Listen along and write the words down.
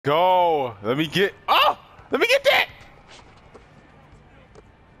Go. Let me get. Oh, let me get that.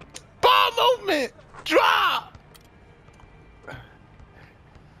 Ball movement. Drop.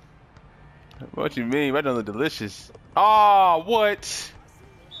 What you mean? That don't look delicious. Oh, what?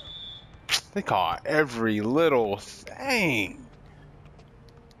 They caught every little thing.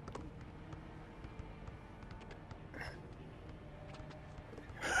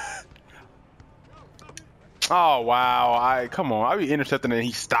 Oh wow! Come on! I be intercepting and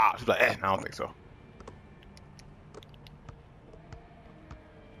he stops. He's like, I don't think so.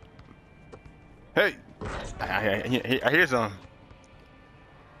 Hey, I hear some.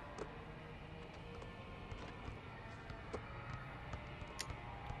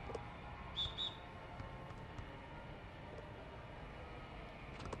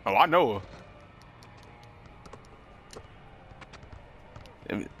 Oh, I know.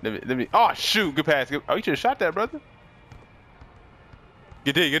 Let me. Oh shoot! Good pass. Oh, you should have shot that, brother.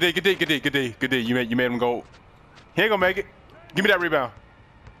 Good day. Good day. Good day. Good day. Good day. Good day. You made him go. He ain't gonna make it. Give me that rebound.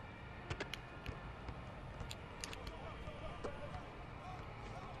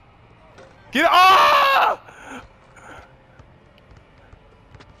 Get it! Oh!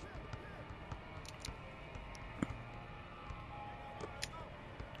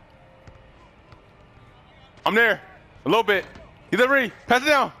 I'm there. A little bit. Get that read. Pass it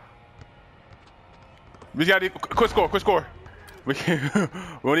down. We got to quick score. Quick score. We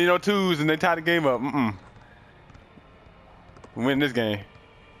don't need no twos and they tie the game up. We win this game.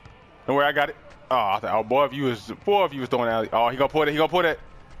 Don't worry, I got it. Oh, I thought, oh, boy, four of you was throwing alley. Oh, he gonna put it. He gonna put it.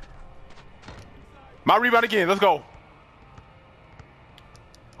 My rebound again. Let's go.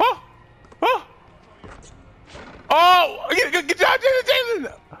 Oh, oh, oh! Get job, Jason.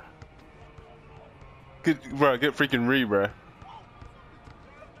 Get freaking read, bro.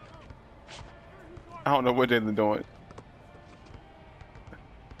 I don't know what Jalen doing.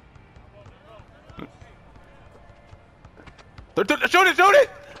 Shoot it!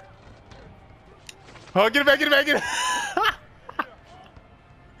 Oh, get it back! Get it!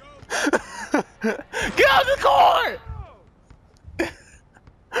 Get out the court!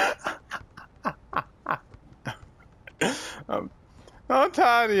 I'm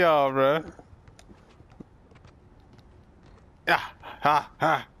tired of y'all, bro. Ha.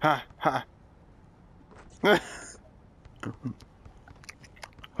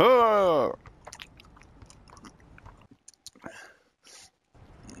 Oh.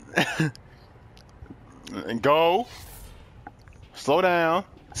 And go. Slow down.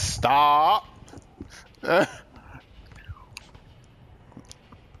 Stop. Bro,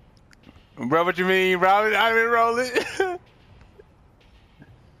 what you mean, bro? I been rolling.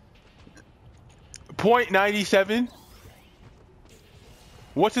 .97.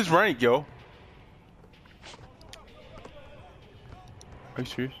 What's his rank, yo? Are you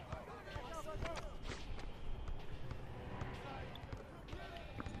serious?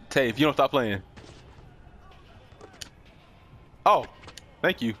 Tay, if you don't stop playing. Oh,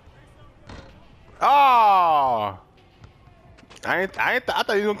 thank you. Oh, I thought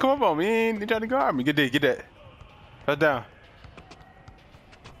he was gonna come up on me. He ain't trying to guard me. Get that. That's down.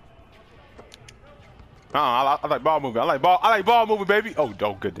 I like ball moving. I like ball moving, baby. Oh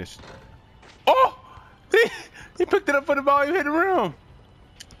goodness. Oh, he picked it up for the ball. He hit the rim.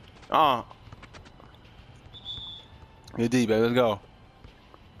 Good D, baby. Let's go.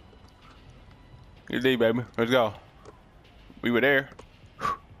 Good D, baby. Let's go. We were there.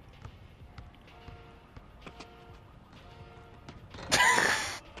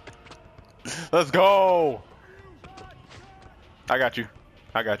 Let's go. I got you.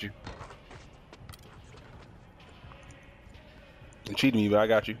 You cheated me, but I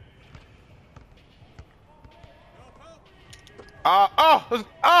got you.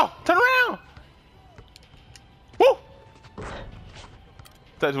 Turn around. Woo.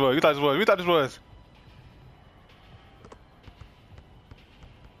 We thought this was.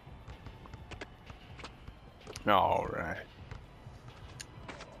 All right.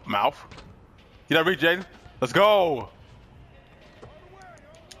 Mouth. You not reach, Jaden? Let's go.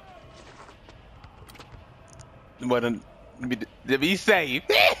 But to be safe.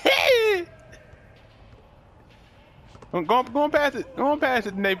 Go on past it. Go on past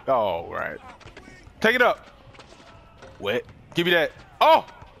it, Nate. Oh, right. Take it up. Wet. Give me that. Oh.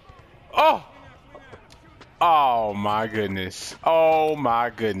 Oh my goodness.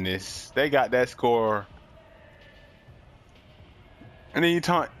 They got that score. And then you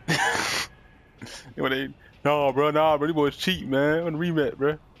taunt. No, bro, these boys cheat, man. On the rematch,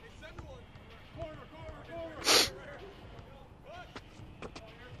 bro.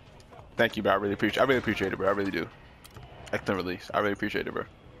 Thank you, bro. I really appreciate it, bro. I really do. Excellent release. I really appreciate it, bro.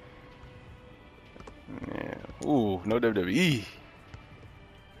 Yeah. Ooh, no WWE.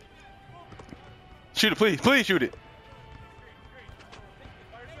 Shoot it, please. Please shoot it.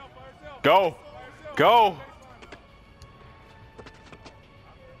 Go. Go.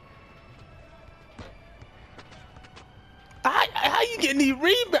 How you getting these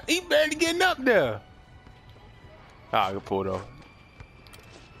rebounds? He barely getting up there. Ah, I can pull it off.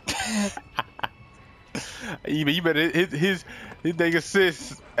 You better his thing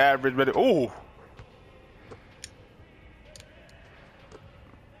assist average better. Oh.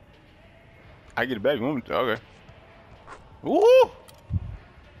 I get it back. Okay. Woo!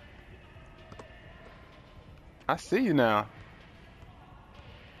 I see you now.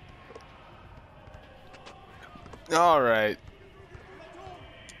 All right.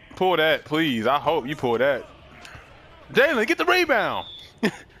 Pull that, please. I hope you pull that. Jalen, get the rebound.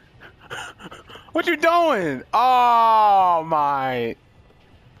 What you doing? Oh my.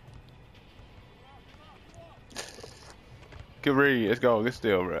 Get ready. Let's go. Get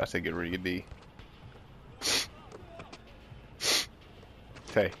still, bro. I said get ready. Get D.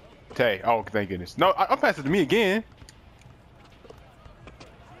 Tay. Oh, thank goodness. No, I'm passing to me again.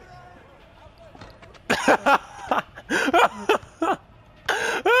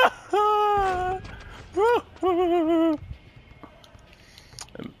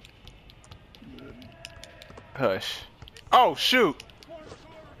 Hush. Oh, shoot.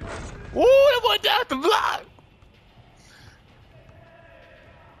 Woo, it went down the block.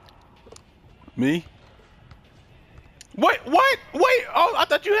 Me? Wait, what? Wait, oh, I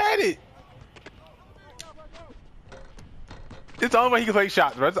thought you had it. It's the only way he can make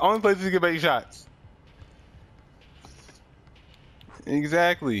shots, bro. It's the only place he can make shots.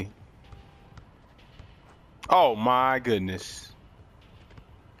 Exactly. Oh my goodness.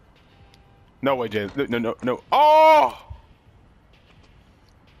 No way, Jay. No. Oh!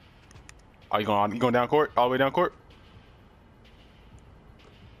 Oh, you going down court? All the way down court?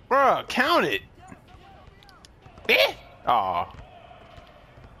 Bruh, count it. Eh? Oh.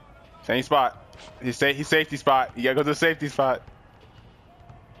 Same spot. His safety spot. You gotta go to the safety spot.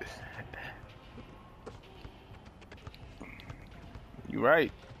 You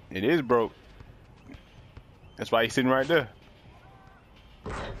right. It is broke. That's why he's sitting right there.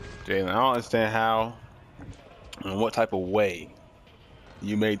 Jalen, I don't understand how and what type of way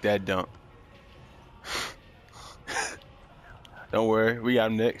you made that dunk. Don't worry, we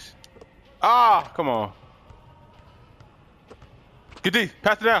got him next. Ah, come on. Get D,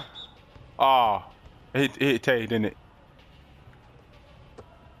 pass it down. Ah, it hit Tay, didn't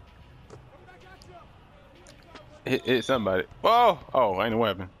it? Hit somebody. Whoa! Oh, ain't no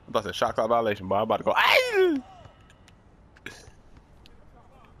weapon. I thought it was a shot clock violation, boy. I'm about to go. Ay!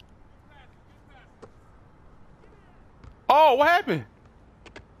 Oh, what happened?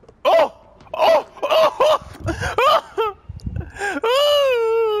 Oh! Oh! Oh!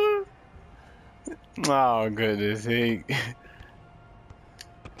 Oh! Oh goodness, he.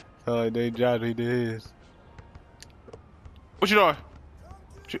 Oh, they dropped he did his. What you doing?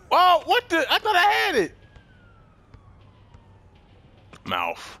 Oh, what the? I thought I had it.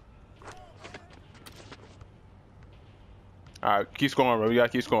 Mouth. All right, keep scoring, bro. We gotta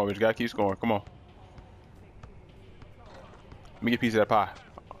keep scoring. We just gotta keep scoring. Come on. Let me get a piece of that pie.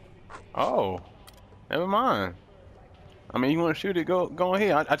 Oh, never mind. I mean, you want to shoot it? Go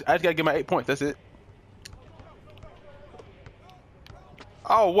ahead. I just gotta get my 8 points. That's it.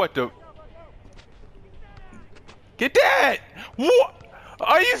 Oh, what the? Get that! What?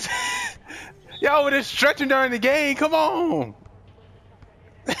 Are you? Y'all were just stretching during the game. Come on.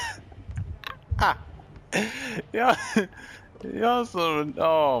 Ah. Y'all so.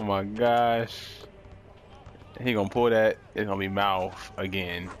 Oh my gosh. He gonna pull that. It's gonna be mouth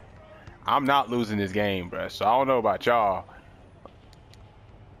again. I'm not losing this game, bruh. So I don't know about y'all.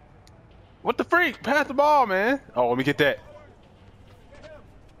 What the freak? Pass the ball, man. Oh, let me get that.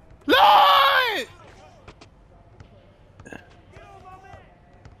 Lord!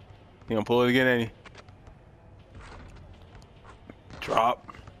 He gonna pull it again, ain't he? Drop.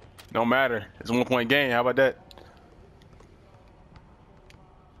 Don't matter. It's a 1 point game. How about that?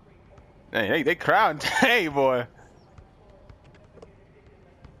 Hey, they crowd. Hey, boy.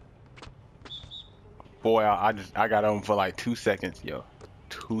 Boy, I got on for like 2 seconds, yo.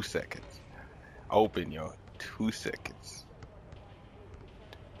 2 seconds. Open, yo. 2 seconds.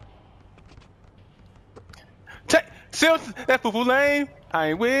 Still that foo-foo lame. I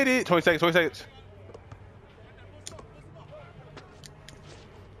ain't with it. 20 seconds. 20 seconds.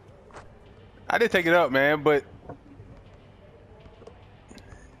 I did take it up, man, but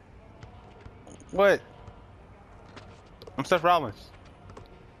what? I'm Seth Rollins.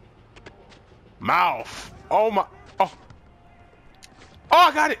 Mouth. Oh my. Oh. Oh,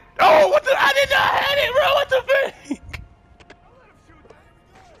 I got it. Oh, what the? I did not have it, bro. What the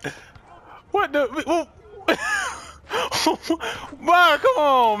fuck? What the? Bro, come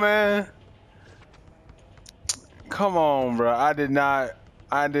on, man. Come on, bro. I did not.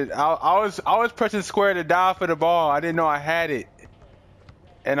 I was pressing square to dive for the ball. I didn't know I had it,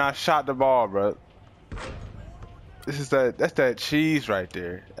 and I shot the ball, bro. That's that cheese right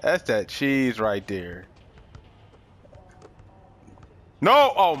there. That's that cheese right there.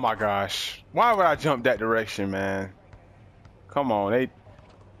 No! Oh my gosh. Why would I jump that direction, man? Come on,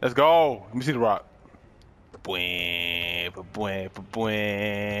 let's go. Let me see the rock. Oh!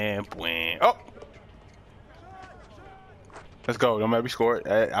 Let's go. Don't make me score it.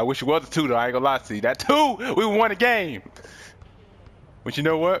 I wish it was a 2 though. I ain't gonna lie to you. That 2, we won the game. But you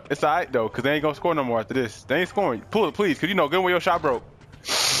know what? It's alright though, cause they ain't gonna score no more after this. They ain't scoring. Pull it, please, cause you know good when your shot broke.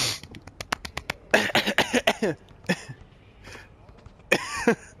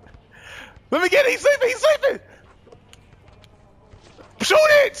 Let me get it. He's sleeping. He's sleeping. Shoot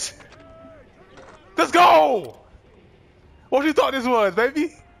it. Let's go. What you thought this was,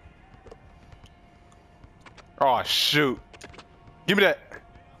 baby? Oh shoot. Give me that.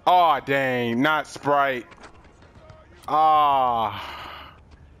 Oh dang, not Sprite. Ah.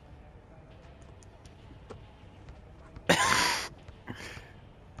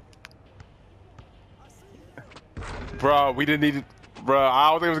 Bro, we didn't need to, bro. I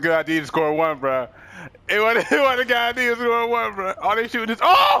don't think it was a good idea to score 1, bro. It wasn't a good idea to score 1, bro. All they shooting is,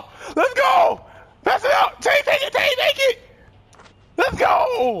 oh, let's go. Pass it out. Take it, take it. Let's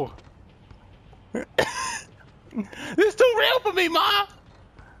go. This is too real for me, ma.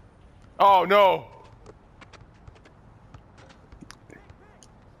 Oh no.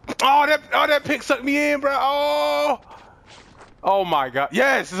 Oh, that pick sucked me in, bro. Oh my God.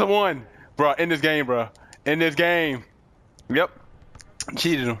 Yes, it's a 1, bro. In this game, bro. In this game. Yep.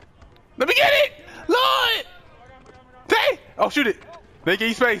 Cheated him. Let me get it, Lord. Hey. Oh, shoot it. They give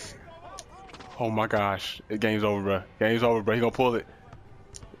you space. Oh my gosh. The game's over, bro. Game's over, bro. He gonna pull it.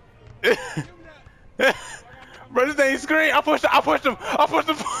 Bro, this ain't screen. I pushed him. That's what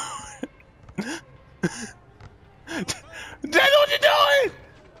you're doing.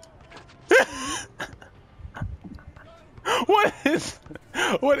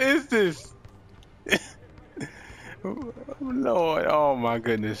 What is this? Lord, oh my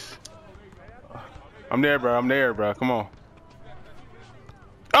goodness. I'm there, bro. Come on.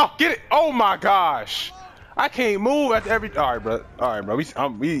 Oh, get it. Oh my gosh. I can't move after every. All right, bro. We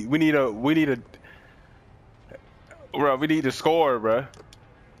need a. Bro, we need to score, bro.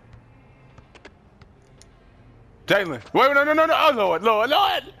 Jalen. Wait, no. Oh, Lord.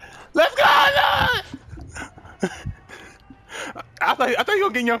 Let's go, Lord. I thought you were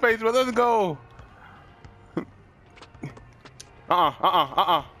gonna get in your face, bro. Let's go.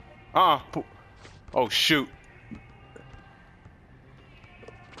 Oh, shoot.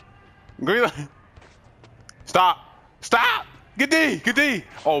 Green light. Stop. Good D.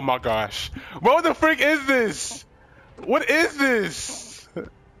 Oh my gosh. What the freak is this? What is this?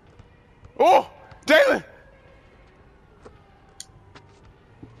 Oh, Jalen.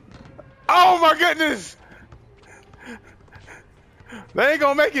 Oh my goodness. They ain't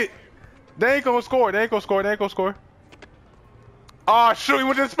gonna make it. They ain't gonna score. Oh shoot, he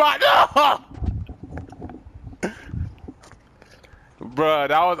went to the spot. No! Bruh,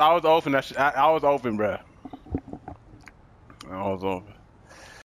 I was open, bruh. I was open.